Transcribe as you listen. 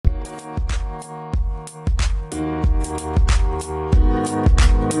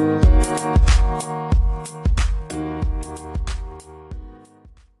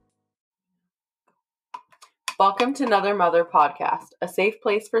Welcome to Another Mother podcast, a safe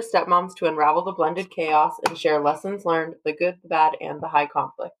place for stepmoms to unravel the blended chaos and share lessons learned, the good, the bad, and the high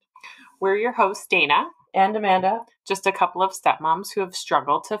conflict. We're your hosts, Dana and Amanda, just a couple of stepmoms who have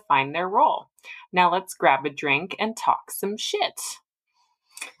struggled to find their role. Now let's grab a drink and talk some shit.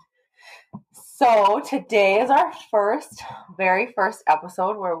 So today is our very first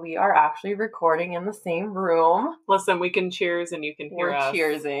episode where we are actually recording in the same room. Listen, we can cheers and you can hear us.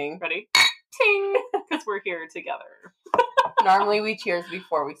 We're cheersing. Ready? Ting! Because we're here together. Normally we cheers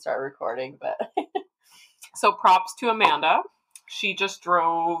before we start recording, but... So props to Amanda. She just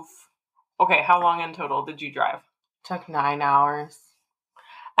drove... Okay, how long in total did you drive? Took 9 hours.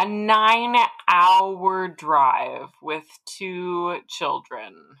 A 9-hour drive with 2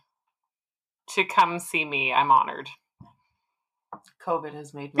 children to come see me. I'm honored. COVID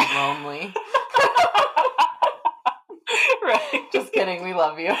has made me lonely. Right. Just kidding. We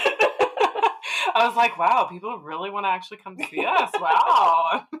love you. I was like, wow, people really want to actually come see us.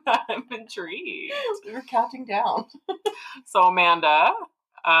 Wow. I'm intrigued. We were counting down. So Amanda,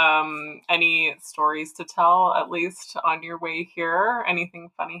 any stories to tell, at least on your way here?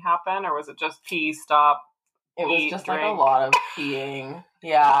 Anything funny happen? Or was it just pee, stop, It was eat, just drink? like a lot of peeing.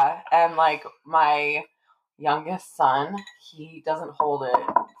 Yeah. And like my youngest son, he doesn't hold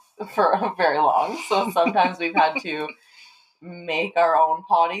it for very long. So sometimes we've had to make our own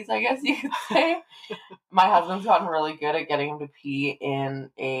potties, I guess you could say. My husband's gotten really good at getting him to pee in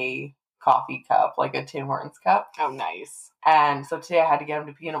a coffee cup, like a Tim Hortons cup. Oh, nice. And so today I had to get him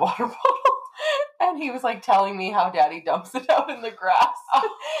to pee in a water bottle. And he was like telling me how daddy dumps it out in the grass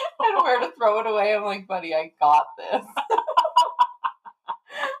and where to throw it away. I'm like, buddy, I got this.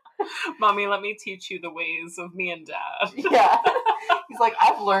 Mommy, let me teach you the ways of me and Dad. Yeah. He's like,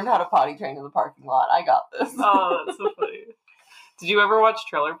 I've learned how to potty train in the parking lot. I got this. Oh, that's so funny. Did you ever watch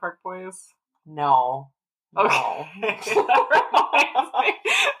Trailer Park Boys? No. Okay. That reminds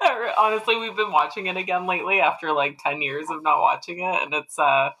me. Honestly, we've been watching it again lately after like 10 years of not watching it. And it's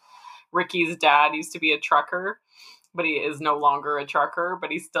Ricky's dad used to be a trucker, but he is no longer a trucker, but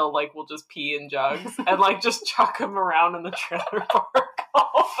he still like will just pee in jugs and like just chuck him around in the trailer park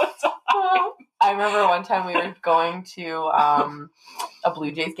all the time. I remember one time we were going to a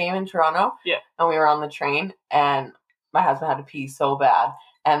Blue Jays game in Toronto. Yeah. And we were on the train and my husband had to pee so bad.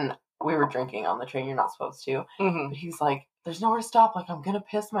 And we were drinking on the train. You're not supposed to. Mm-hmm. But he's like, there's nowhere to stop. Like, I'm going to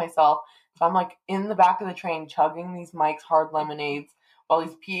piss myself. So I'm like in the back of the train chugging these Mike's Hard Lemonades while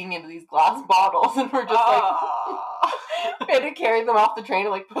he's peeing into these glass bottles. And we're just like, we had to carry them off the train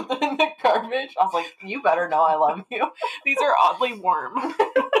and like put them in the garbage. I was like, you better know I love you. These are oddly warm.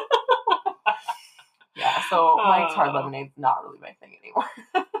 Yeah, so Mike's Hard Lemonade's not really my thing anymore.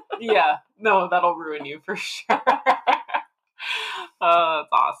 Yeah, no, that'll ruin you for sure. Oh,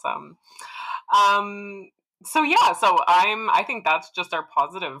 that's awesome. So I think that's just our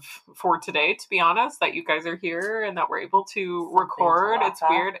positive for today, to be honest, that you guys are here and that we're able to record. It's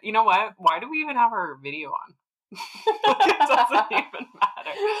weird. You know what? Why do we even have our video on? It doesn't even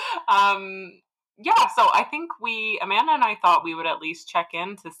matter. So I think Amanda and I thought we would at least check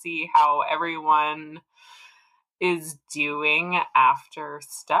in to see how everyone is doing after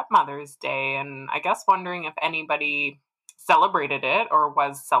Stepmother's Day. And I guess wondering if anybody celebrated it or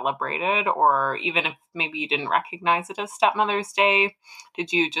was celebrated, or even if maybe you didn't recognize it as Stepmother's Day.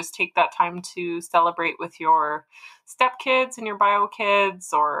 Did you just take that time to celebrate with your stepkids and your bio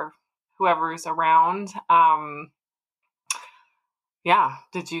kids or whoever's around? Yeah.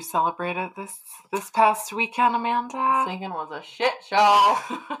 Did you celebrate it this past weekend, Amanda? This weekend was a shit show.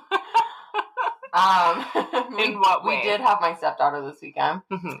 In what way? We did have my stepdaughter this weekend.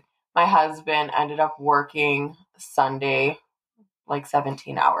 Mm-hmm. My husband ended up working Sunday like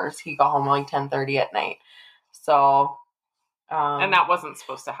 17 hours. He got home like 10:30 at night. So and that wasn't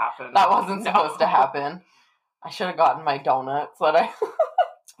supposed to happen. That wasn't supposed to happen. I should have gotten my donuts.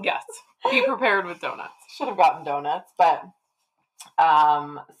 Yes. Be prepared with donuts. Should have gotten donuts, but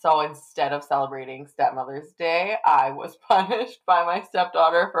so instead of celebrating Stepmother's Day, I was punished by my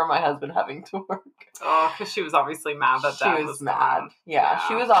stepdaughter for my husband having to work. Oh, because she was obviously mad that Dad was mad. gone. Yeah,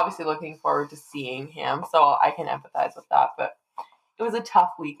 she was obviously looking forward to seeing him, so I can empathize with that. But it was a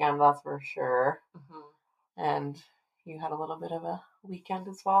tough weekend, that's for sure. Mm-hmm. And you had a little bit of a weekend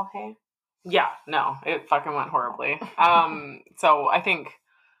as well, hey? Yeah, no, it fucking went horribly. So I think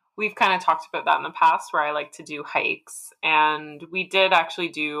we've kind of talked about that in the past where I like to do hikes, and we did actually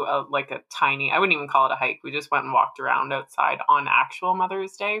do a tiny, I wouldn't even call it a hike. We just went and walked around outside on actual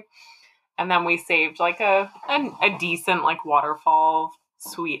Mother's Day. And then we saved like a decent like waterfall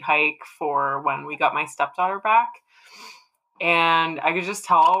sweet hike for when we got my stepdaughter back. And I could just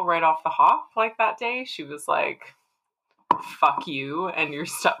tell right off the hop, like, that day, she was like, fuck you and your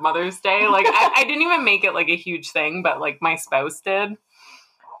stepmother's day. Like, I didn't even make it, like, a huge thing, but, like, my spouse did,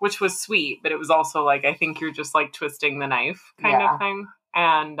 which was sweet, but it was also, like, I think you're just, like, twisting the knife kind of thing.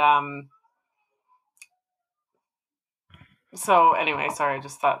 And, so, anyway, sorry, I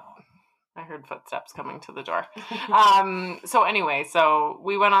just thought I heard footsteps coming to the door. So, anyway, so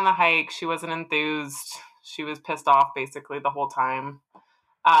we went on the hike. She wasn't enthused. She was pissed off, basically, the whole time.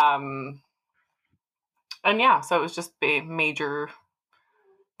 And yeah, so it was just major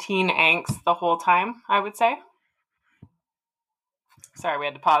teen angst the whole time, I would say. Sorry, we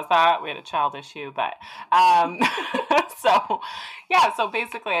had to pause that. We had a child issue, but so yeah, so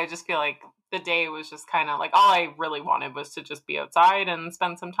basically I just feel like the day was just kind of like, all I really wanted was to just be outside and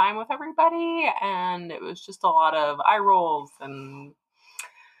spend some time with everybody, and it was just a lot of eye rolls and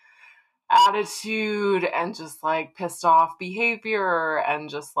attitude and just like pissed off behavior and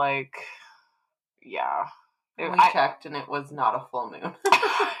just like, yeah. We checked and it was not a full moon.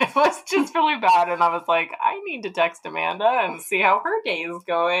 It was just really bad, and I was like, I need to text Amanda and see how her day is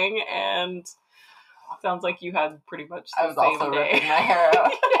going, and it sounds like you had pretty much the same day. I was also ripping my hair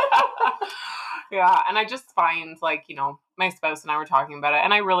out. Yeah, and I just find, like, you know, my spouse and I were talking about it,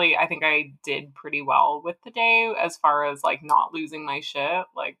 and I think I did pretty well with the day as far as, like, not losing my shit.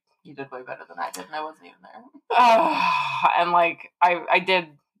 Like, you did way better than I did, and I wasn't even there. And, like, I did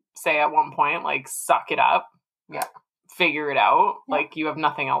say at one point, like, suck it up. Yeah. Figure it out. Yeah. Like, you have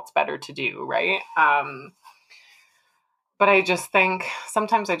nothing else better to do, right? But I just think,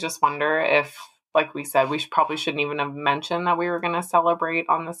 sometimes I just wonder if, like we said, probably shouldn't even have mentioned that we were going to celebrate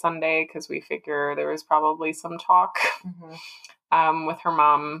on the Sunday, because we figure there was probably some talk with her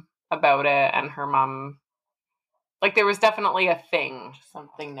mom about it, and her mom, like, there was definitely a thing.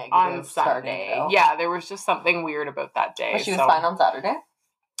 Something negative on Sunday. Yeah, there was just something weird about that day. But she was fine on Saturday?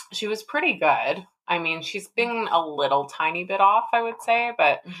 She was pretty good. I mean, she's been a little tiny bit off, I would say,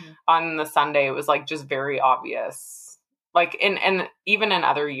 but on the Sunday, it was, like, just very obvious. Like, and even in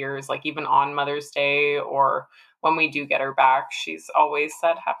other years, like, even on Mother's Day, or when we do get her back, she's always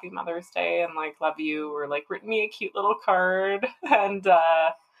said Happy Mother's Day and, like, love you, or, like, written me a cute little card. And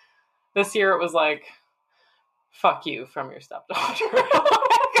this year it was like, fuck you from your stepdaughter.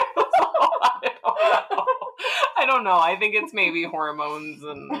 I don't know. I think it's maybe hormones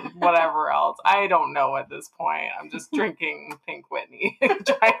and whatever else. I don't know at this point. I'm just drinking Pink Whitney,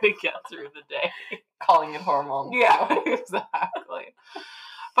 trying to get through the day. Calling it hormones. Yeah, exactly.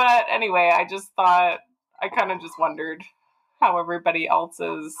 But anyway, I just thought, I kind of just wondered how everybody else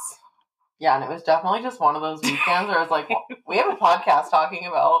is. Yeah, and it was definitely just one of those weekends where I was like, we have a podcast talking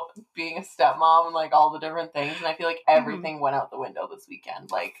about being a stepmom and, like, all the different things, and I feel like everything went out the window this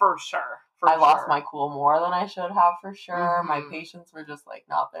weekend. Like, for sure. I lost my cool more than I should have, for sure. My patience were just, like,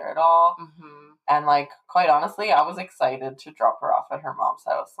 not there at all. And, like, quite honestly, I was excited to drop her off at her mom's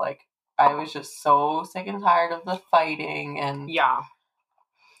house. Like, I was just so sick and tired of the fighting, and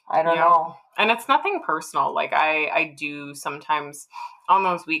I don't know. And it's nothing personal. Like, I do sometimes on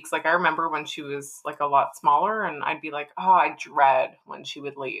those weeks, like, I remember when she was, like, a lot smaller, and I'd be like, oh, I dread when she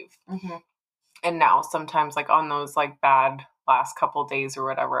would leave. And now sometimes, like, on those, like, bad last couple days or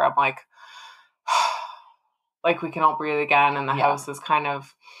whatever, I'm like, like, we can all breathe again, and the house is kind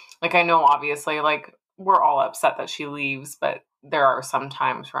of, like, I know obviously, like, we're all upset that she leaves, but there are some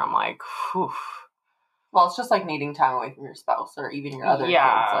times where I'm like, whew. Well, it's just like needing time away from your spouse or even your other kids.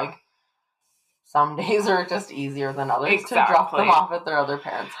 Like, some days are just easier than others to drop them off at their other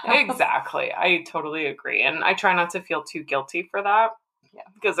parents' house. Exactly. I totally agree. And I try not to feel too guilty for that. Yeah.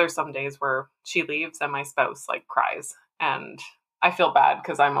 Because there's some days where she leaves and my spouse, like, cries. And I feel bad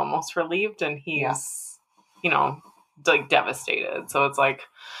because I'm almost relieved and he's, you know, like, devastated. So it's like,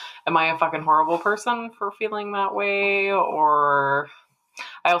 am I a fucking horrible person for feeling that way? Or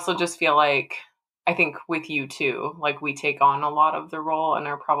I also just feel like, I think with you too, like, we take on a lot of the role and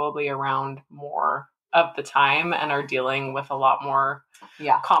are probably around more of the time and are dealing with a lot more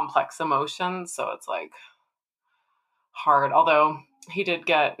complex emotions. So it's, like, hard. Although he did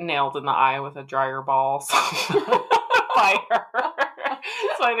get nailed in the eye with a dryer ball by her.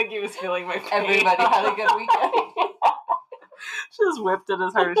 So I think he was feeling my pain. Everybody had a good weekend. She just whipped it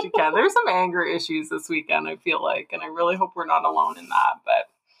as hard as she can. There's some anger issues this weekend, I feel like, and I really hope we're not alone in that. But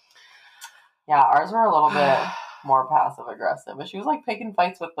yeah, ours were a little bit more passive aggressive, but she was, like, picking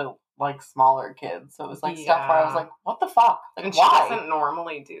fights with the, like, smaller kids. So it was, like, stuff where I was like, what the fuck? Like, and why? She doesn't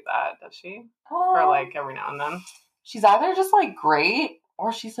normally do that, does she? Or, like, every now and then? She's either just, like, great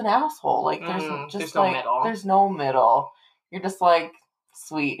or she's an asshole. Like, there's just, no middle. There's no middle. You're just like,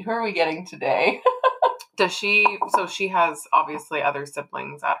 sweet, who are we getting today? Does she? So she has obviously other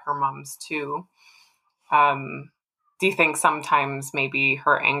siblings at her mom's too. Do you think sometimes maybe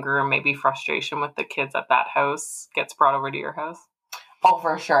her anger, maybe frustration with the kids at that house gets brought over to your house? Oh,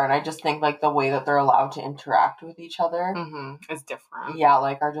 for sure. And I just think like the way that they're allowed to interact with each other is different. Yeah,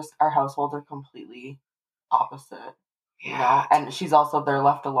 like our households are completely opposite. You know? And they're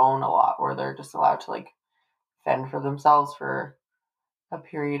left alone a lot, where they're just allowed to like fend for themselves for a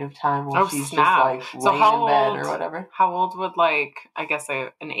period of time while she's just like laying in bed or whatever. How old would like, I guess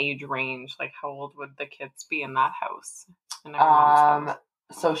an age range, like how old would the kids be in that house?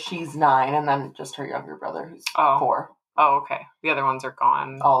 So she's 9, and then just her younger brother who's 4. Oh, okay. The other ones are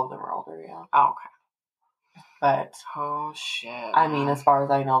gone. All of them are older, yeah. Oh, okay. But oh shit. I mean, as far as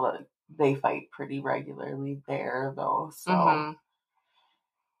I know, that they fight pretty regularly there, though. So I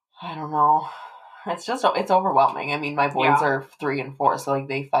don't know. It's overwhelming. I mean, my boys are 3 and 4, so like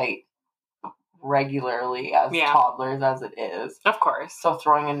they fight regularly as toddlers as it is. Of course. So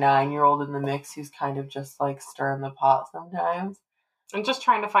throwing a 9-year-old in the mix who's kind of just like stirring the pot sometimes. And just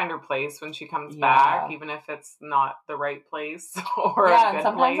trying to find her place when she comes back, even if it's not the right place or a good and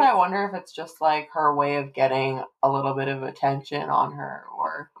sometimes place. I wonder if it's just like her way of getting a little bit of attention on her,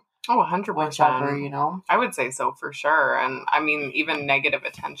 or 100%. Whichever, you know. I would say so for sure. And I mean, even negative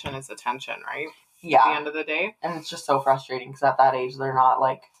attention is attention, right? Yeah. At the end of the day. And it's just so frustrating because at that age, they're not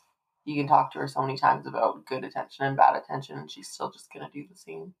like, you can talk to her so many times about good attention and bad attention, and she's still just going to do the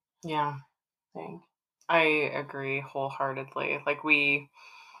same thing. I agree wholeheartedly. Like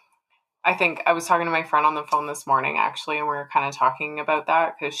I think I was talking to my friend on the phone this morning, actually, and we were kind of talking about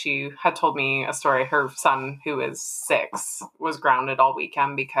that because she had told me a story. Her son, who is 6, was grounded all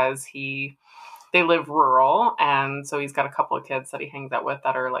weekend because they live rural, and so he's got a couple of kids that he hangs out with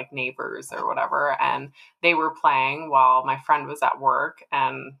that are like neighbors or whatever, and they were playing while my friend was at work,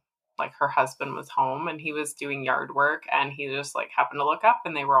 and like her husband was home, and he was doing yard work, and he just like happened to look up,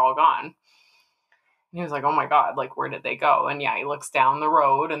 and they were all gone. And he was like, oh my God, like, where did they go? And he looks down the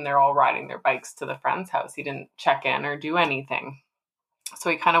road and they're all riding their bikes to the friend's house. He didn't check in or do anything. So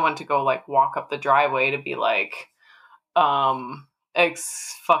he kind of went to go like walk up the driveway to be like,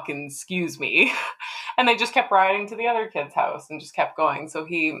 excuse me. And they just kept riding to the other kid's house and just kept going. So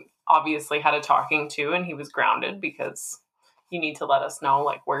he obviously had a talking to, and he was grounded because you need to let us know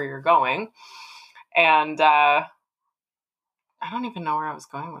like where you're going. And, I don't even know where I was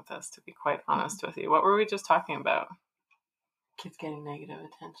going with this, to be quite honest with you. What were we just talking about? Kids getting negative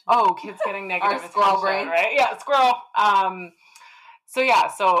attention. Oh, kids getting negative attention. Squirrel brain. Right? Yeah, squirrel.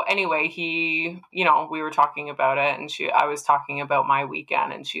 So anyway, we were talking about it, and I was talking about my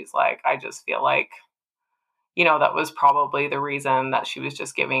weekend, and she's like, I just feel like, that was probably the reason that she was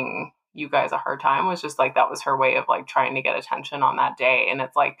just giving you guys a hard time, was just like, that was her way of like trying to get attention on that day. And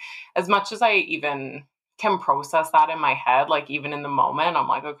it's like, as much as I even can process that in my head, like even in the moment, I'm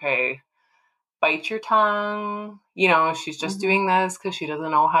like, okay, bite your tongue. She's just doing this because she doesn't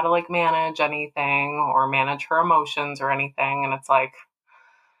know how to like manage anything or manage her emotions or anything. And it's like,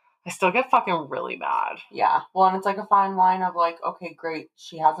 I still get fucking really mad. Yeah. Well, and it's like a fine line of like, okay, great,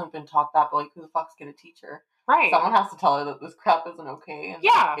 she hasn't been taught that, but like, who the fuck's gonna teach her? Right. Someone has to tell her that this crap isn't okay, and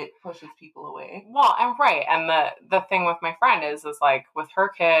like, it pushes people away. Well, and right. And the thing with my friend is like with her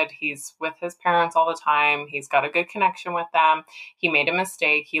kid, he's with his parents all the time. He's got a good connection with them. He made a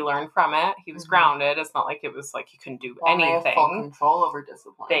mistake. He learned from it. He was grounded. It's not like it was like he couldn't do anything. They have full control over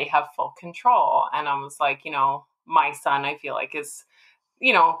discipline. They have full control. And I was like, my son, I feel like is,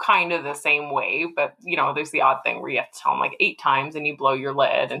 kind of the same way, but there's the odd thing where you have to tell him like 8 times and you blow your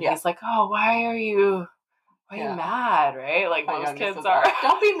lid, and he's like, oh, why are you mad, right? Like most kids are.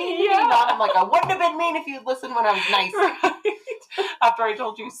 Don't be mean to me, Mom. I'm like, I wouldn't have been mean if you'd listened when I was nice. Right? After I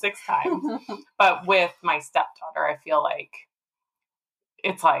told you 6 times. But with my stepdaughter, I feel like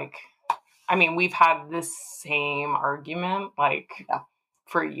it's like, I mean, we've had this same argument like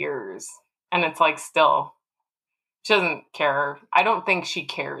for years, and it's like still, she doesn't care. I don't think she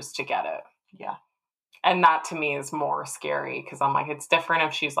cares to get it. Yeah. And that to me is more scary, because I'm like, it's different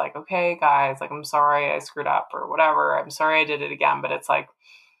if she's like, okay, guys, like, I'm sorry I screwed up or whatever. I'm sorry I did it again. But it's like,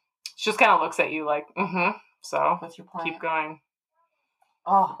 she just kind of looks at you like, so what's your plan? Keep going.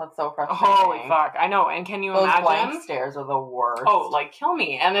 Oh, that's so frustrating. Holy fuck. I know. And can you imagine? Those blank stares are the worst. Oh, like, kill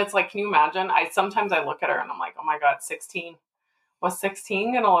me. And it's like, can you imagine? Sometimes I look at her and I'm like, oh my God, 16. What's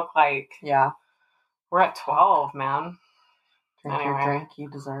 16 going to look like? Yeah. We're at 12, man. Drink your drink. You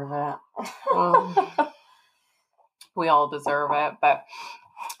deserve it. We all deserve it. But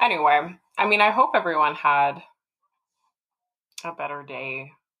anyway, I mean, I hope everyone had a better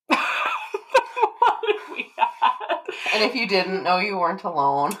day than what we had. And if you didn't know, you weren't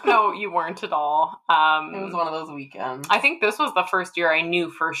alone. No, you weren't at all. It was one of those weekends. I think this was the first year I knew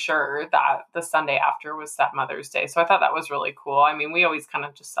for sure that the Sunday after was Stepmother's Day. So I thought that was really cool. I mean, we always kind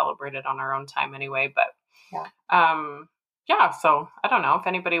of just celebrated on our own time anyway, but so I don't know if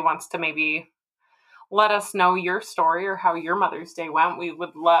anybody wants to maybe let us know your story or how your Mother's Day went. We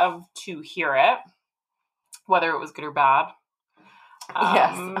would love to hear it, whether it was good or bad.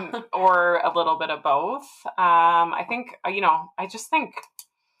 Yes. Or a little bit of both. I think, I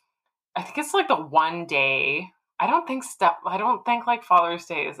think it's like the one day. I don't think like Father's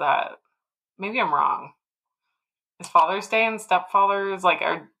Day is that. Maybe I'm wrong. Is Father's Day and stepfathers like,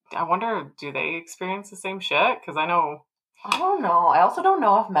 I wonder, do they experience the same shit? Because I don't know. I also don't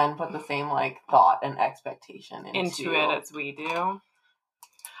know if men put the same like thought and expectation into it as we do.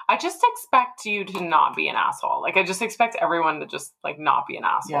 I just expect you to not be an asshole. Like, I just expect everyone to just, like, not be an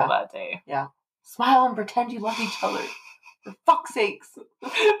asshole that day. Yeah. Smile and pretend you love each other. For fuck's sakes.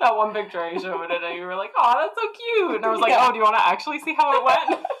 That one picture I showed it, and you were like, oh, that's so cute. And I was like, oh, do you want to actually see how it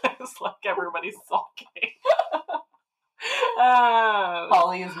went? It's like everybody's sulking.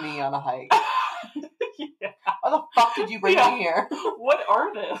 Holly is me on a hike. Yeah. Why the fuck did you bring me here? What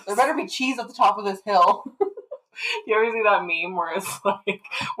are this? There better be cheese at the top of this hill. You ever see that meme where it's like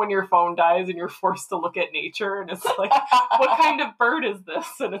when your phone dies and you're forced to look at nature and it's like, what kind of bird is this?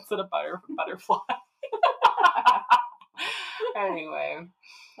 And it's a butterfly. Anyway,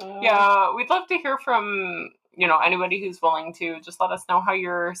 we'd love to hear from, anybody who's willing to just let us know how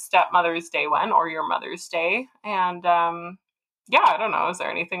your stepmother's day went or your Mother's Day. And I don't know. Is there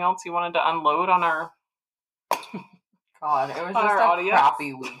anything else you wanted to unload on our God, it was just a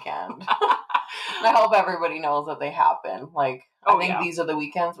crappy weekend. And I hope everybody knows that they happen. Like, I think these are the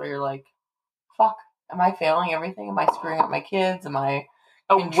weekends where you're like, fuck, am I failing everything? Am I screwing up my kids? Am I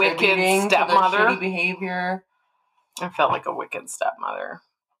a wicked stepmother? To their shitty behavior? I felt like a wicked stepmother.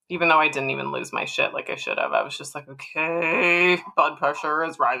 Even though I didn't even lose my shit like I should have. I was just like, okay, blood pressure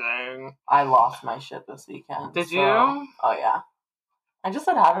is rising. I lost my shit this weekend. Did you? Oh, yeah. I just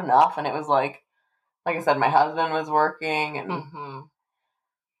had enough, and it was like I said, my husband was working, and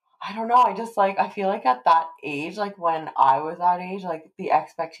I don't know, I feel like at that age, like when I was that age, like the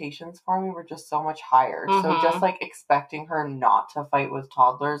expectations for me were just so much higher. So just like expecting her not to fight with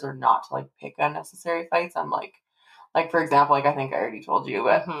toddlers or not to like pick unnecessary fights, I'm like for example, like I think I already told you,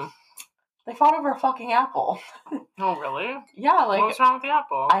 but they fought over a fucking apple. Oh, really? Yeah, like what's wrong with the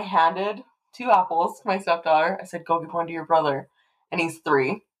apple? I handed 2 apples to my stepdaughter. I said, go give one to your brother. And he's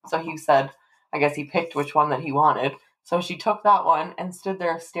 3. So he said, I guess he picked which one that he wanted. So she took that one and stood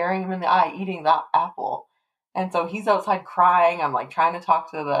there staring him in the eye, eating that apple. And so he's outside crying. I'm like trying to talk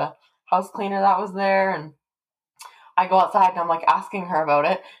to the house cleaner that was there. And I go outside and I'm like asking her about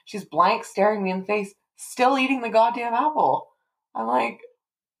it. She's blank staring me in the face, still eating the goddamn apple. I'm like,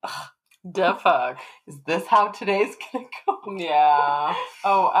 ugh. The fuck? Is this how today's gonna go? Yeah.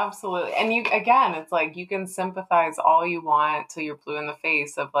 Oh, absolutely. And it's like you can sympathize all you want till you're blue in the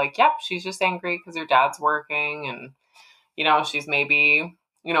face of like, yep, she's just angry because her dad's working and, she's maybe,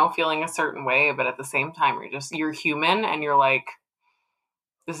 feeling a certain way. But at the same time, you're human and you're like,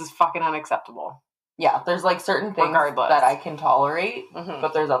 this is fucking unacceptable. Yeah, there's like certain things that I can tolerate,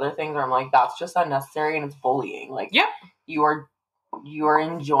 but there's other things where I'm like, that's just unnecessary and it's bullying. Like, yep. You are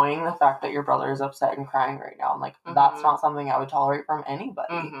enjoying the fact that your brother is upset and crying right now. And like, that's not something I would tolerate from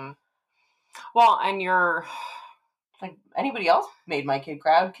anybody. Well, and you're like, anybody else made my kid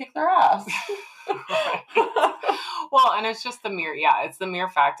cry, I would kick their ass. Well, and it's just it's the mere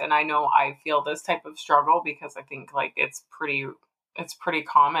fact. And I know I feel this type of struggle because I think like it's pretty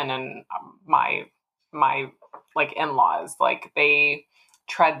common in my like in-laws, like they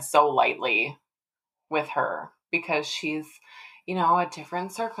tread so lightly with her because she's, a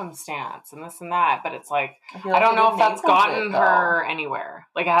different circumstance and this and that. But it's like, I don't know if that's gotten her anywhere.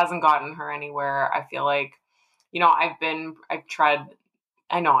 Like, it hasn't gotten her anywhere. I feel like, I've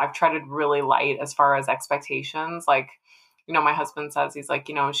treaded really light as far as expectations. Like, my husband says, he's like,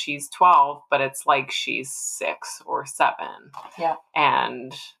 she's 12, but it's like she's 6 or 7. Yeah.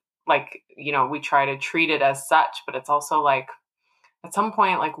 And like, we try to treat it as such, but it's also like, at some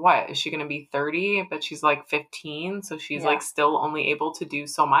point, like, what? Is she going to be 30, but she's, like, 15, so she's, like, still only able to do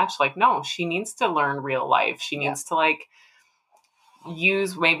so much? Like, no, she needs to learn real life. She needs to, like,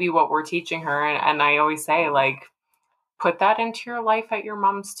 use maybe what we're teaching her. And I always say, like, put that into your life at your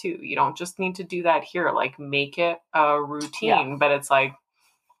mom's, too. You don't just need to do that here. Like, make it a routine. Yeah. But it's, like,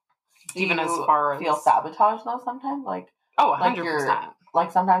 even as far as... feel sabotaged, though, sometimes? Like, oh, 100%.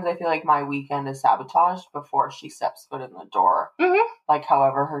 like, sometimes I feel like my weekend is sabotaged before she steps foot in the door. Mm-hmm. Like,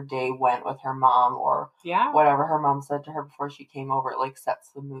 however her day went with her mom or whatever her mom said to her before she came over, it, like,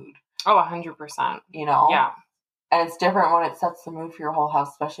 sets the mood. Oh, 100%. You know? Yeah. And it's different when it sets the mood for your whole house,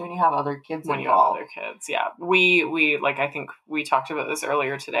 especially when you have other kids when involved. You have other kids, yeah. We like, I think we talked about this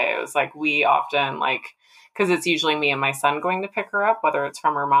earlier today. It was like, we often, like, because it's usually me and my son going to pick her up, whether it's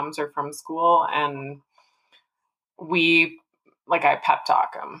from her mom's or from school, and we, like, I pep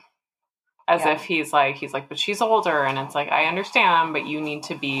talk him as if he's like, but she's older, and it's like, I understand, but you need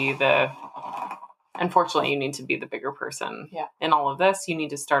to be unfortunately, you need to be the bigger person in all of this. You need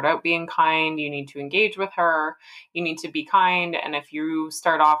to start out being kind. You need to engage with her. You need to be kind. And if you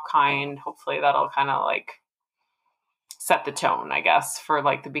start off kind, hopefully that'll kind of, like, set the tone, I guess, for,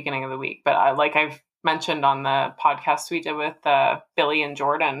 like, the beginning of the week. But I've mentioned on the podcast we did with Billy and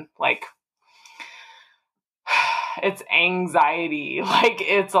Jordan, like, it's anxiety. Like,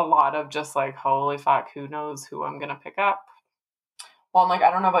 it's a lot of just, like, holy fuck, who knows who I'm going to pick up. Well, like,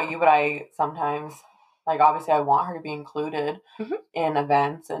 I don't know about you, but I sometimes, like, obviously I want her to be included in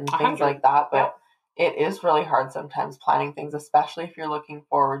events and things like that, but it is really hard sometimes planning things, especially if you're looking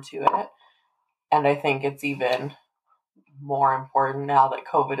forward to it. And I think it's even more important now that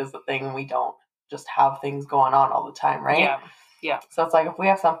COVID is a thing and we don't just have things going on all the time, right? Yeah. Yeah. So it's like, if we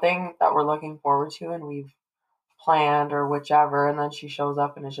have something that we're looking forward to and we've planned or whichever, and then she shows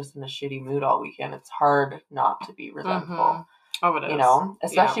up and is just in a shitty mood all weekend, it's hard not to be resentful. Oh, it is. You know,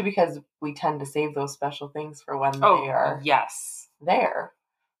 especially because we tend to save those special things for when they are there.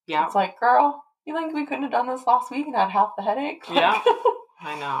 Yeah. It's like, girl, you think we couldn't have done this last week and had half the headache? Yeah.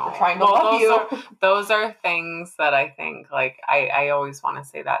 I know. We're trying to love you. Those are things that I think, like, I always want to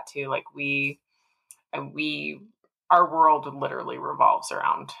say that too. Like, our world literally revolves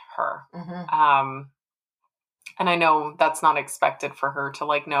around her. Mm-hmm. And I know that's not expected for her to,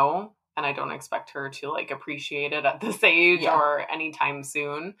 like, know. And I don't expect her to, like, appreciate it at this age or anytime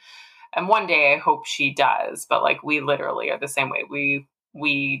soon. And one day I hope she does. But, like, we literally are the same way.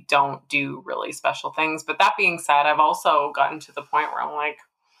 We don't do really special things. But that being said, I've also gotten to the point where I'm like,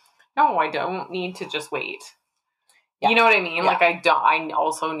 no, I don't need to just wait. Yeah. You know what I mean? Yeah. Like, I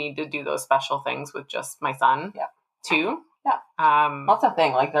also need to do those special things with just my son too. Yeah. That's the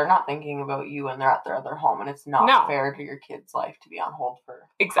thing. Like, they're not thinking about you when they're at their other home, and it's not fair to your kid's life to be on hold for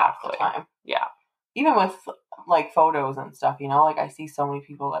half the time. Yeah. Even with, like, photos and stuff, you know, like, I see so many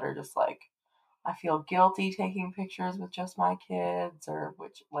people that are just like, I feel guilty taking pictures with just my kids, or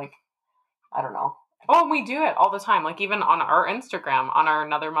which, like, I don't know. Oh, we do it all the time. Like, even on our Instagram, on our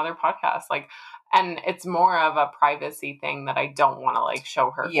Another Mother podcast, like, and it's more of a privacy thing that I don't want to, like,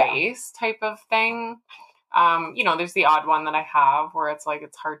 show her face type of thing. You know, there's the odd one that I have where it's like,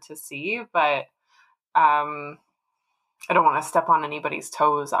 it's hard to see, but, I don't want to step on anybody's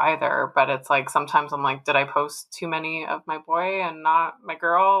toes either, but it's like, sometimes I'm like, did I post too many of my boy and not my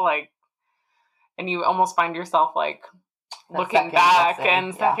girl? Like, and you almost find yourself, like, looking back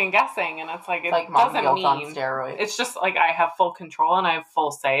and second guessing, and it's like, it like doesn't mean on steroids. It's just like, I have full control and I have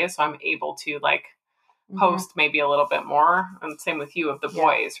full say, so I'm able to, like, post maybe a little bit more, and same with you of the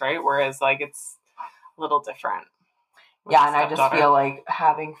boys, right? Whereas, like, it's a little different. Yeah, and I just feel like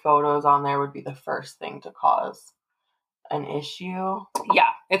having photos on there would be the first thing to cause an issue. Yeah,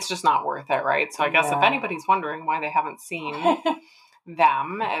 it's just not worth it, right? So I guess if anybody's wondering why they haven't seen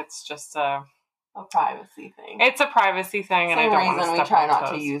them, it's just a privacy thing. It's a privacy thing, and I don't want to step on we try not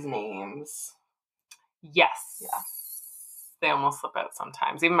to use names. Yes. Yeah. They almost slip out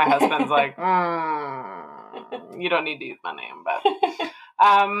sometimes. Even my husband's like, you don't need to use my name, but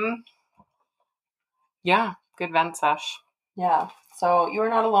yeah, good vent sesh. Yeah. So you are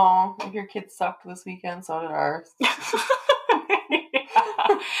not alone. If your kids sucked this weekend, so did ours.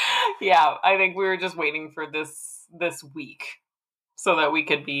 Yeah, I think we were just waiting for this week so that we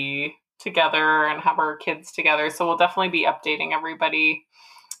could be together and have our kids together. So we'll definitely be updating everybody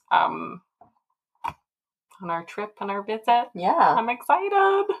on our trip and our visit. Yeah. I'm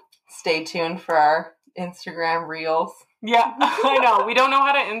excited. Stay tuned for our Instagram reels. Yeah, I know. We don't know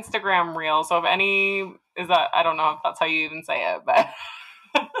how to Instagram reel. So I don't know if that's how you even say it, but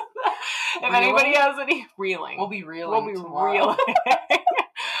if anybody has any reeling. We'll be reeling tomorrow.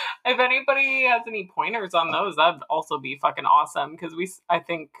 If anybody has any pointers on those, that'd also be fucking awesome, because I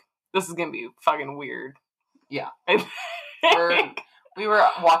think this is gonna be fucking weird. Yeah. We were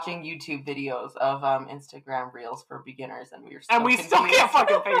watching YouTube videos of Instagram reels for beginners, and we still can't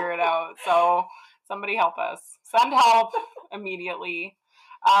fucking figure it out. So somebody help us. Send help immediately.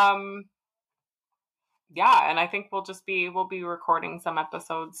 Yeah, and I think we'll be recording some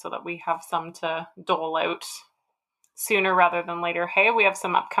episodes so that we have some to dole out sooner rather than later. Hey, we have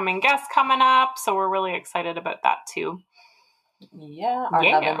some upcoming guests coming up, so we're really excited about that too. Yeah, our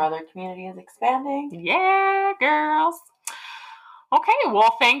Another Mother community is expanding. Yeah, girls. Okay,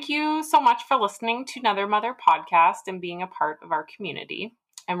 well, thank you so much for listening to Another Mother podcast and being a part of our community.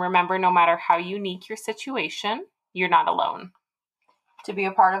 And remember, no matter how unique your situation, you're not alone. To be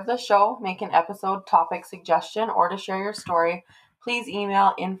a part of the show, make an episode topic suggestion, or to share your story, please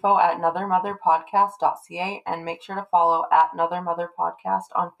email info@anothermotherpodcast.ca and make sure to follow @Another Mother Podcast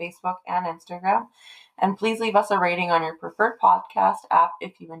on Facebook and Instagram. And please leave us a rating on your preferred podcast app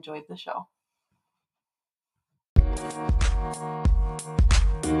if you enjoyed the show.